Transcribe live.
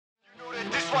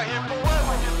right here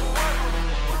forever.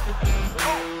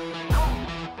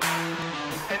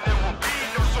 And there will be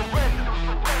no surrender.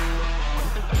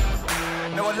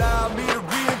 Now allow me to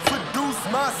reintroduce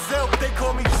myself. They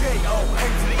call me J.O.A.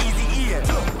 to the easy E-N.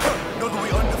 Know that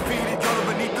we undefeated, yellow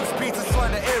beneath them speeches,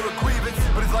 trying to air a grievance.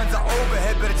 But his lines are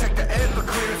overhead, better check the air for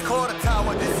clearance. Call the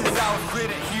tower, this is ours, clear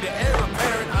the heat, the air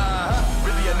apparent.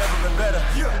 Really, I've never been better.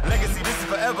 Legacy, this is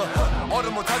forever. All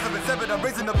the more times I've been severed, I'm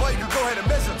raising the bar, you can go ahead and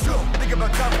measure. Think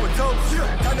about time for a toast.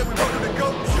 Time that we both to go.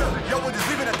 Yo, we're just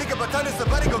leaving, I think about time that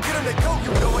somebody go get on their coat.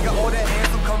 You know I got all that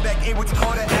anthem, come back in, what you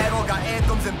call that add-on. Got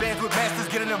anthems and bands with masters,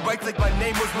 getting them right like my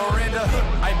name was Miranda.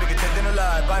 I ain't bigger dead than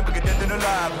alive, I ain't bigger dead than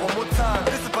alive. One more time,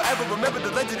 this is forever, remember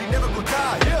the legend, he never gon'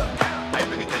 die. I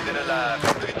ain't bigger dead than alive,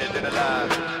 bigger dead than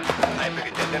alive. I ain't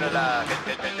bigger dead than alive,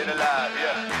 dead than alive,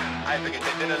 I ain't bigger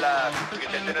dead than alive, bigger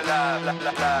dead than alive,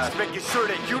 Just making sure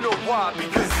that you know why,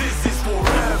 because this is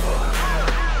forever.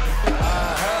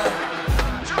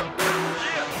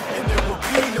 And there will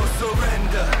be no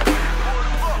surrender.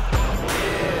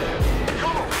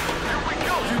 Come on, here we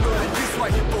go. You know that this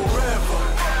right here forever.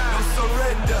 No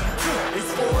surrender,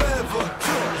 it's forever.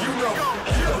 You know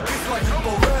this right here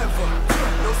forever.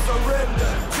 No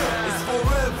surrender, it's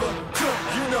forever.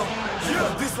 You know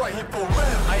this right here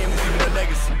forever. I am leaving a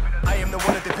legacy. I am the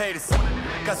one that they paid us.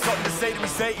 Got something to say to me,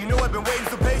 say, you know I've been waiting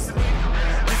so patiently.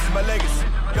 This is my legacy.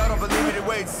 Y'all don't believe it, it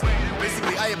waits.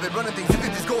 Basically, I have been running things. You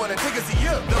can just go on and take a seat.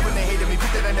 Loving they hated me,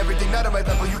 put that on everything. Not on my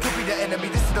level, you can't be the enemy.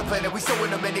 This is the plan that we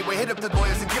showing them anyway. Hit up the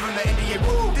lawyers and give them the NDA.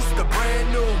 Woo! This is the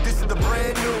brand new. This is the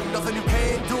brand new. Nothing you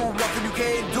can't do, nothing you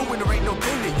can't do. And there ain't no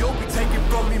thing that you'll be taking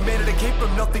from me. Man, it came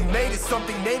from nothing, made it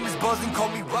something. Name is buzzing, call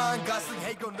me Ryan Gosling.